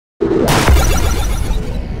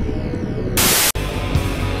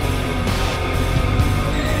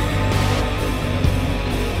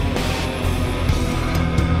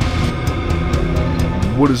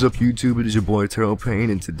What is up, YouTube? It is your boy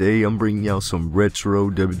TerriblePain, and today I'm bringing y'all some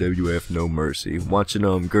retro WWF No Mercy. Watching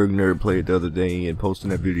Nerd play it the other day and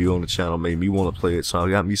posting that video on the channel made me want to play it, so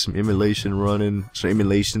I got me some emulations running,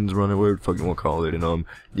 whatever the fuck you want to call it. And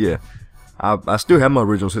yeah, I still have my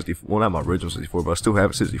original 64, well, not my original 64, but I still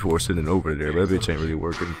have a 64 sitting over there, but that bitch ain't really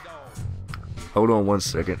working. Hold on 1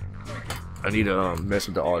 second. I need to mess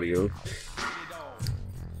with the audio.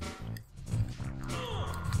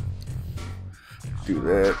 Do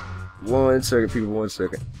that. 1 second, people. 1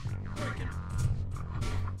 second.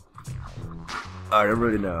 Alright, I'm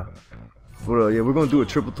ready now. But yeah, we're gonna do a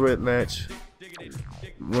triple threat match.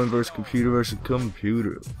 One versus computer versus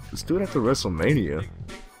computer. Let's do it after WrestleMania.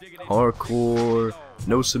 Hardcore,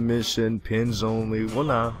 no submission, pins only. Well,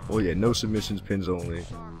 nah. Oh yeah, no submissions, pins only.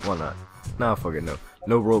 Why not? Nah, fuck it, no.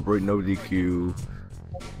 No rope break, no DQ.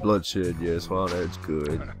 Bloodshed, yes, well, that's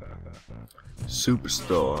good.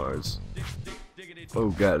 Superstars. Oh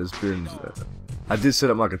god, it's been. I did set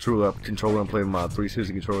up my controller. I'm playing my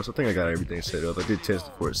 360 controller, so I think I got everything set up. I did test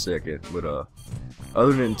it for a second, but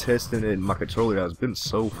other than testing it, my controller has been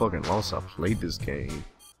so fucking long since I played this game.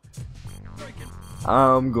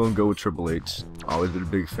 I'm gonna go with Triple H. Always been a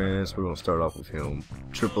big fan, so we're gonna start off with him.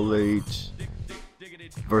 Triple H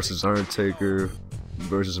versus Undertaker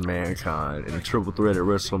versus Mankind in a triple threat at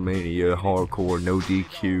WrestleMania. Hardcore, no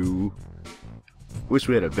DQ. Wish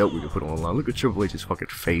we had a belt we could put online. Look at Triple H's fucking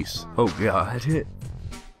face. Oh god. Yeah,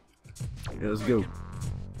 let's go.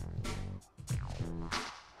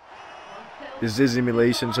 This is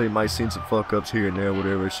emulation, so you might see some fuck ups here and there,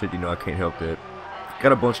 whatever shit, you know, I can't help that.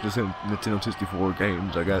 Got a bunch of Nintendo 64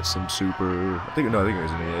 games. I got some Super, I think it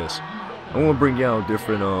was an NES. I want to bring y'all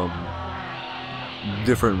different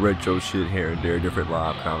retro shit here and there, different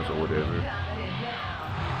live comics or whatever.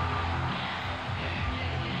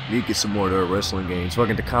 Need to get some more of the wrestling games. So I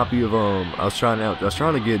get the copy of I was trying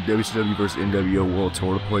to get WCW vs NWO World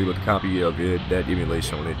Tour to play, but the copy of it, that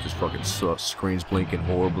emulation on it just fucking sucks. Screens blinking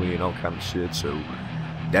horribly and all kind of shit, so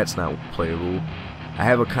that's not playable. I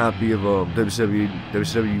have a copy of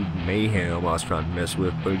WCW Mayhem I was trying to mess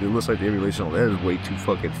with, but it looks like the emulation on that is way too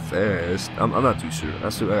fucking fast. I'm not too sure. I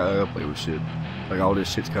gotta play with shit. Like, all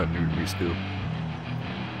this shit's kind of new to me still.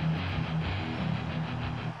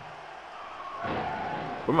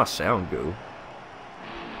 Where'd my sound go?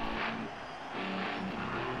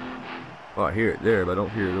 Oh, I hear it there, but I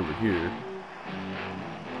don't hear it over here.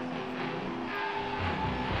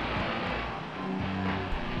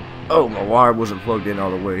 Oh, my wire wasn't plugged in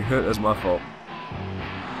all the way. That's my fault.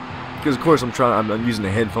 Because of course I'm using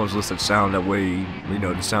the headphones to listen to sound, that way, you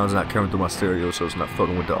know, the sound's not coming through my stereo, so it's not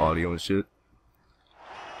fucking with the audio and shit.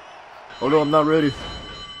 Oh no, I'm not ready.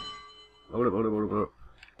 Hold up.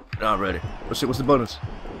 Not ready. What's the buttons?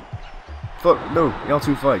 Fuck, no, y'all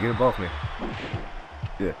two fight, get up off me.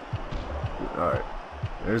 Yeah. Alright.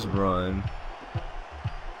 There's run.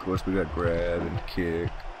 Of course we got grab and kick.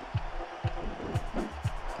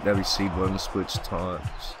 WC button, switch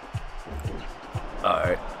taunts.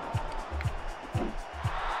 Alright.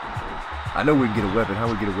 I know we can get a weapon. How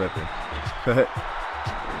we get a weapon?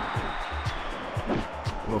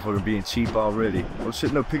 Motherfucker being cheap already. Oh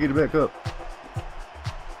shit, no, pick it back up.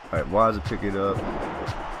 Alright, why does it pick it up?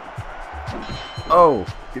 Oh!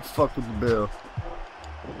 Get fucked with the bell.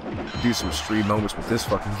 Do some stream moments with this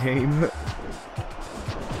fucking game.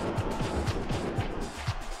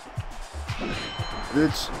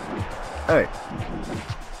 Bitch. Hey.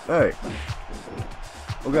 Hey.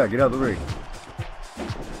 Oh god, get out of the ring.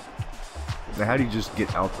 Now how do you just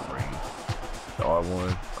get out the ring? The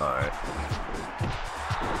R1? Alright.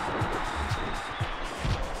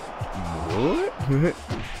 What?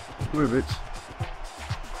 Come here, bitch.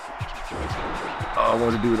 Oh, I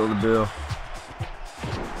wanted to do it on the bell.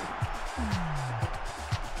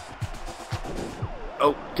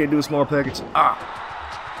 Oh, can't do a small package. Ah!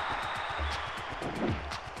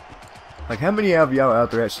 Like, how many of y'all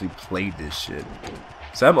out there actually played this shit?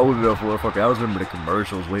 So I'm old enough, motherfucker. I always remember the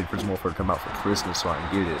commercials, waiting for this motherfucker to come out for Christmas so I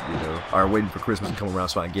can get it, you know? Or waiting for Christmas to come around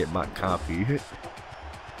so I can get my copy.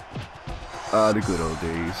 Ah, the good old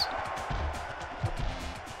days.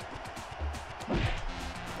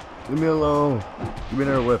 Leave me alone. Give me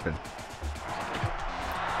another weapon.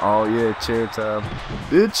 Oh yeah, chair time.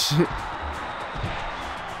 Bitch!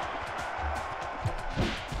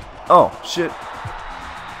 Oh, shit.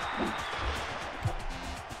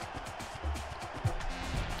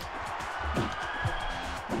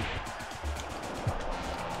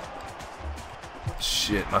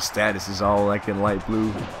 Shit, my status is all like in light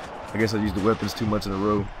blue. I guess I used the weapons too much in a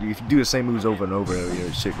row. If you do the same moves over and over, you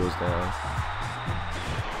know, shit goes down.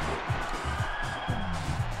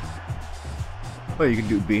 Oh, you can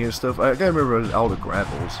do B and stuff. I gotta remember all the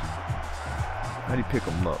grapples. How do you pick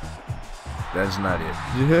them up? That's not it.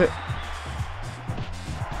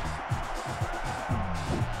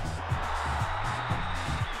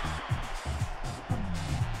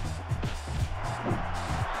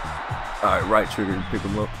 Alright, right trigger to pick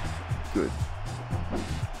them up. Good.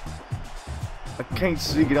 I can't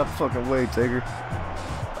see. Get out the fucking way, Taker.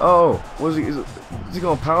 Oh, was he? Is he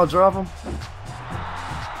gonna power drive him?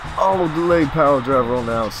 Oh, delayed power driver on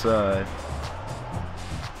the outside.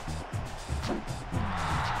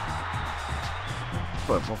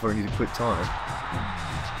 Fuck, motherfucker needs to quit taunting.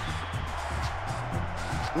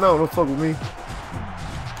 No, don't fuck with me.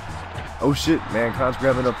 Oh shit, Mankind's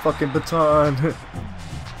grabbing a fucking baton.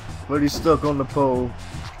 But he's stuck on the pole.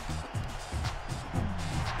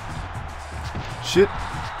 Shit.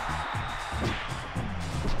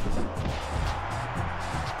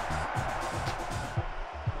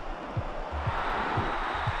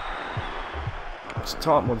 It's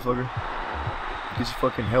taunt, motherfucker. Get your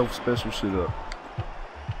fucking health special shit up.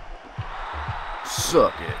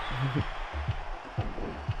 Suck it.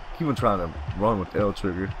 Keep on trying to run with the L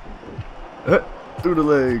trigger. Through the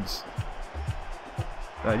legs.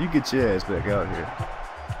 Now you get your ass back out here.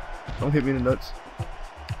 Don't hit me in the nuts.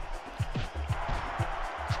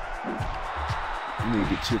 You need to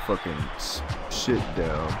get your fucking shit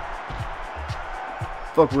down.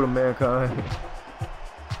 Fuck with him, Mankind.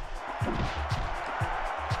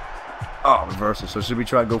 Oh, reversal. So should we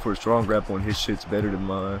try to go for a strong grapple when his shit's better than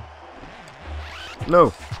mine?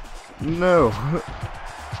 No. No.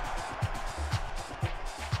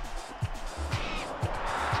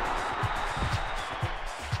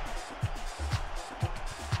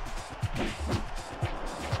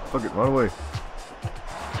 Fuck it, run away.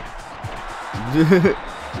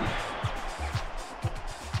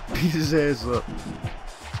 Beat his ass up.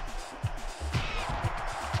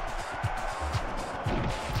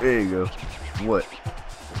 There you go. What?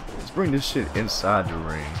 Let's bring this shit inside the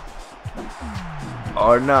ring.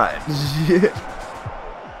 Or not. Yeah.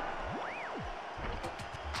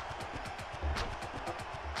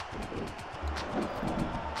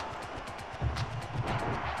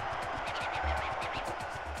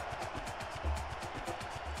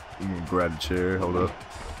 You can grab the chair, hold up.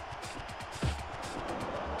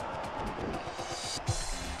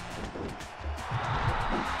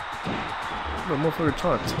 The motherfucker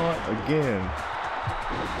trying to taunt again.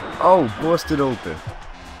 Oh, busted open.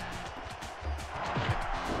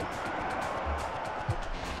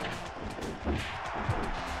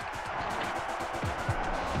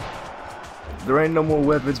 There ain't no more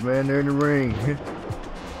weapons, man. They're in the ring.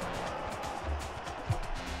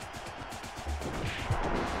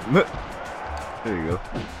 There you go.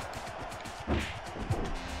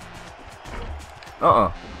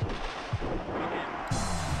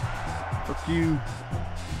 Fuck you.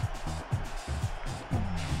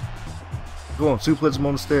 Go on, suplex him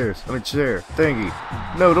on the stairs. I mean, chair. Thingy.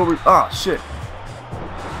 No, don't shit.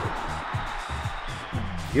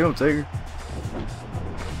 You don't take her.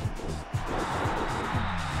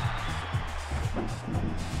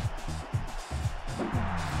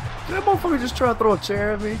 Did that motherfucker just try to throw a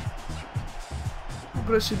chair at me?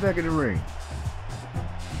 Put that shit back in the ring.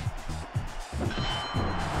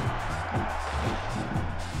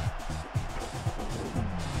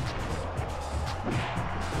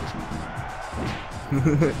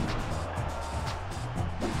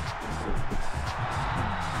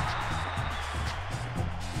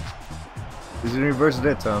 Is it in reverse at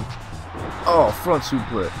that time? Oh, front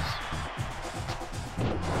suplex.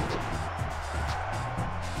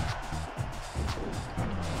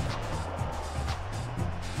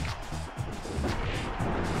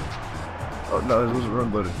 Oh no, this was a run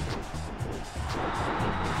button.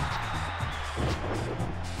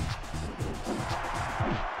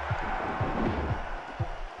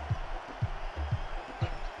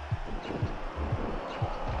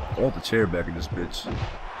 I want the chair back in this bitch.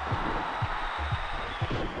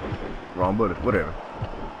 Wrong button, whatever.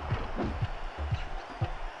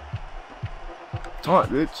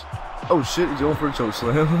 Taunt, bitch. Oh shit, he's going for a choke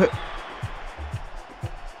slam.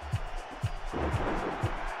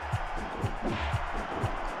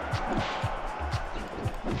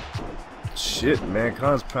 Shit,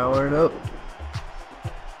 Mankind's powering up.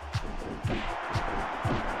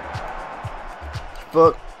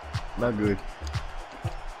 Fuck. Not good.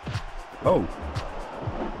 Oh.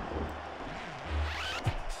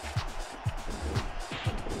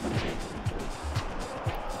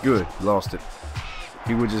 Good. Lost it.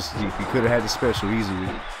 He would just, he could have had the special easily.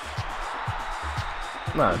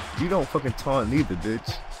 Nah, you don't fucking taunt neither,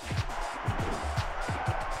 bitch.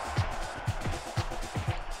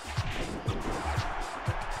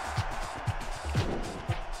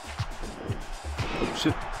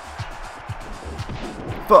 shit.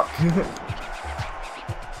 Fuck.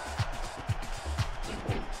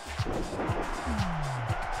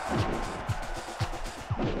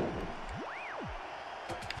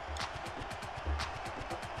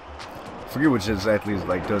 I forget which exactly is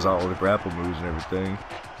like does all the grapple moves and everything.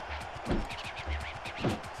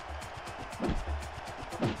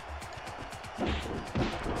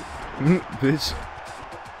 Bitch.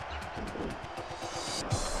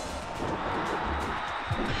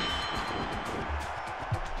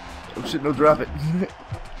 Oh shit, no, drop it.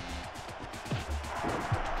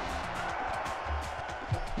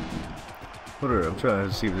 Whatever, I'm trying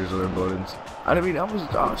to see if there's other buttons. I mean, I was,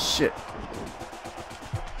 oh shit.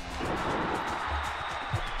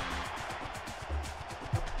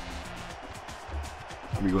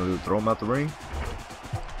 Are we gonna throw him out the ring?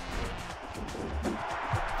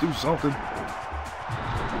 Do something.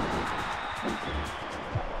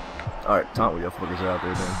 Alright, taunt with y'all fuckers out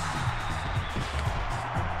there then.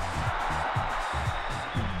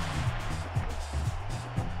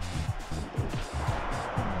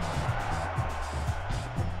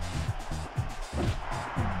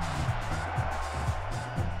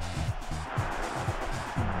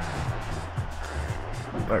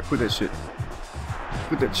 Alright, quit that shit.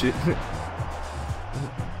 Quit that shit.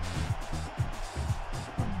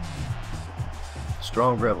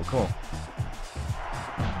 Strong grapple, come on.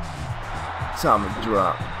 Time to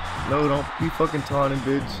drop. No, don't be fucking taunting,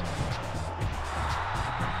 bitch.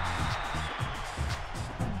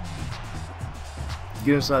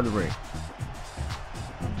 Get inside the ring.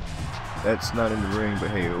 That's not in the ring, but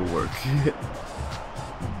hey, it'll work.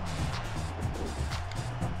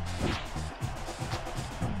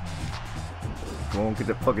 Come on, get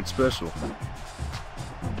that fucking special.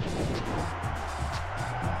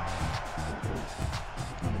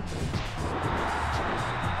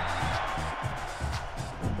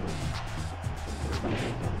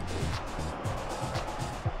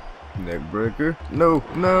 Neck breaker. No,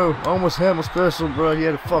 no. I almost had my special, bro. He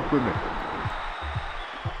had to fuck with me.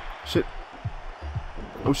 Shit.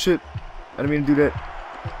 Oh shit. I didn't mean to do that.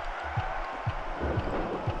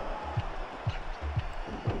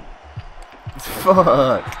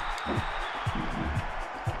 Fuck.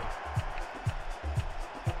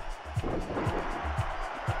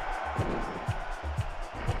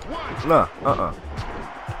 Nah,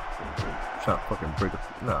 trying to fucking break it.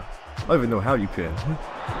 Nah. I don't even know how you pin.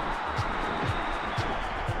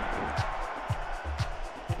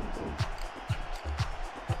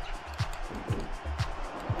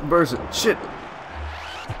 Burst it. Shit.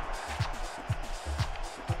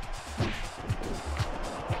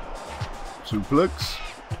 Suplex.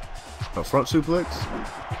 No, front suplex.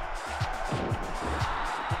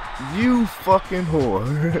 You fucking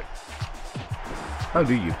whore. How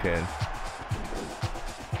do you pin?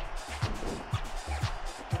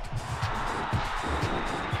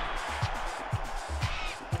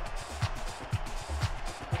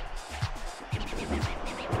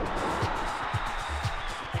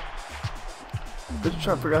 Just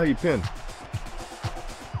trying to figure out how you pin.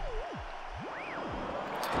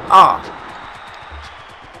 Ah!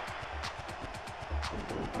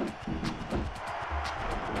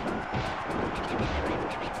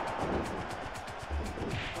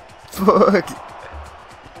 Fuck!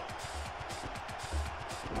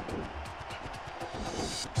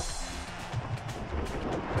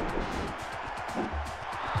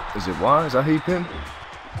 Is it Y? Is that how you pin?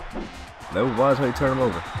 No, Y is how you turn him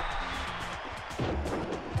over.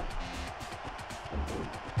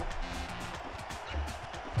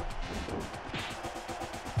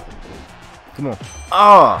 Come on.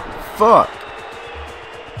 Ah, fuck.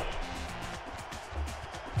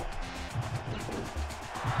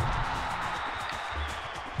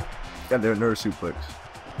 Got their nerve suplex.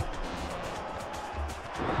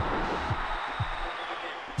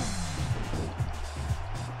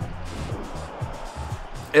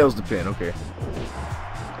 L's the pin, okay.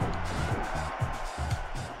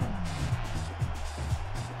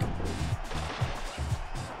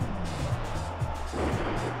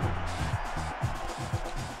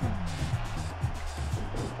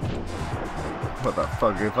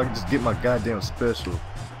 Motherfucker, if I could just get my goddamn special.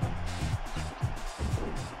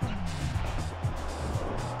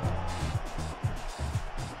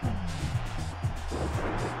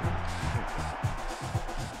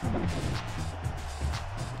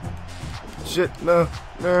 Shit, no,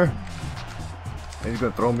 no. And he's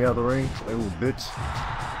gonna throw me out of the ring, that little bitch.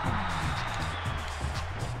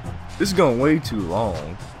 This is going way too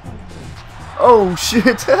long. Oh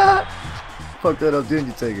shit! Fuck that up, didn't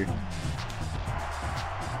you, Taker?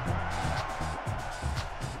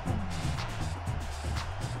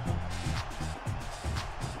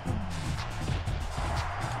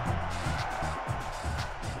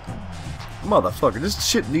 Motherfucker, this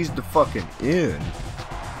shit needs to fucking end.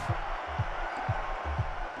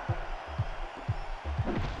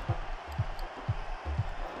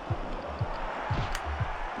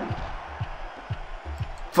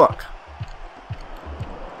 Fuck.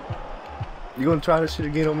 You gonna try this shit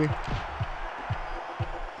again on me?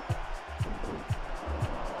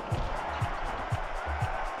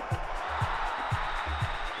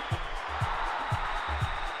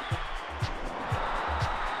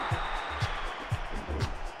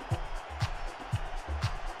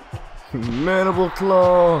 Mandible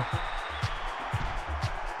claw.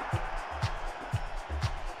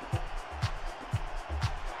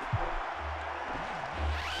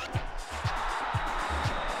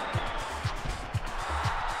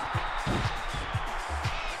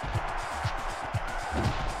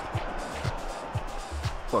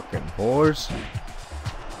 Fucking horse.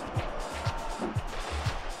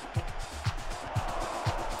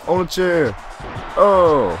 On a chair.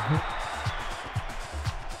 Oh.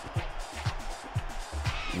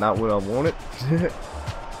 Not what I wanted.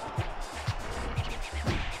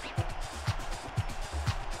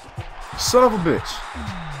 Son of a bitch.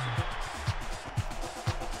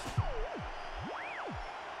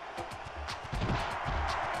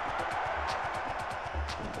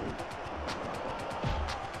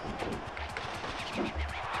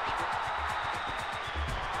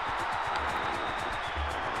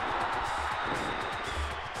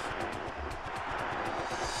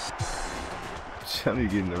 I need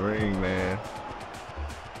to get in the ring, man.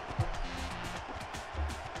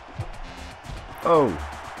 Oh.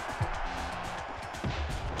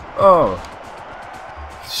 Oh.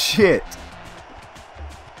 Shit.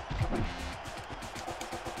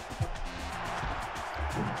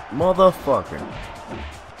 Motherfucker.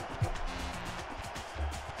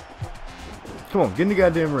 Come on, get in the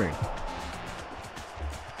goddamn ring.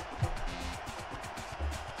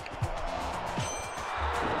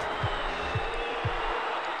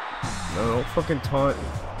 No, don't fucking taunt.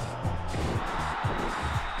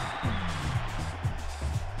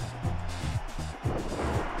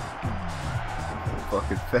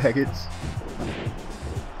 Fucking faggots.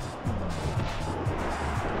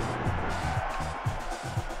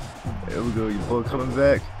 There we go, you boy coming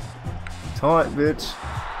back. Taunt, bitch.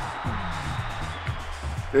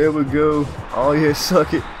 There we go. Oh yeah,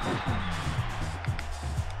 suck it.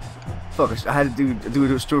 Fuck, I had to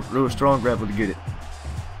do a strong grapple to get it.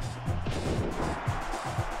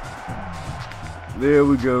 There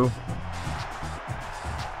we go.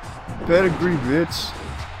 Pedigree, bitch.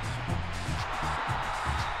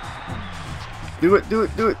 Do it, do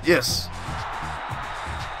it, do it. Yes.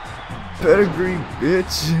 Pedigree,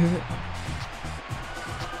 bitch.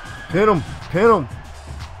 Pin him, pin him.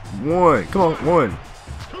 One, come on, 1,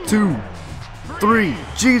 2, 3.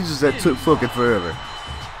 Jesus, that took fucking forever.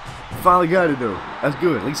 Finally got it though. That's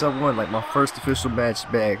good. At least I won like my first official match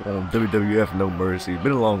back on WWF No Mercy.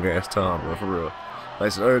 Been a long ass time, bro, for real. Like I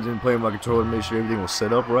said, I didn't play my controller to make sure everything was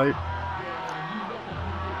set up right.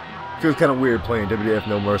 Feels kind of weird playing WWF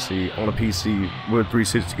No Mercy on a PC with a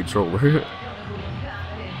 360 controller.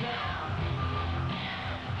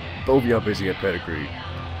 Both of y'all basically got pedigree.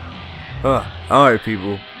 Alright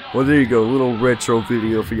people. Well, there you go, a little retro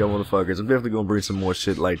video for y'all motherfuckers. I'm definitely gonna bring some more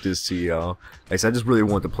shit like this to y'all. Like I said, I just really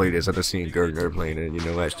wanted to play this. I just seen Gertner playing it, you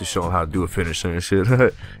know, actually showing how to do a finisher and shit.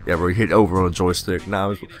 Yeah, bro, he hit over on a joystick.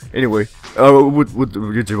 Nah, anyway, with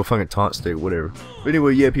the fucking taunt stick, whatever. But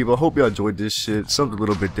anyway, yeah, people, I hope y'all enjoyed this shit. Something a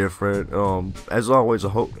little bit different. As always, I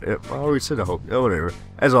hope, I already said I hope, whatever.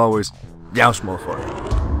 As always, y'all motherfucker.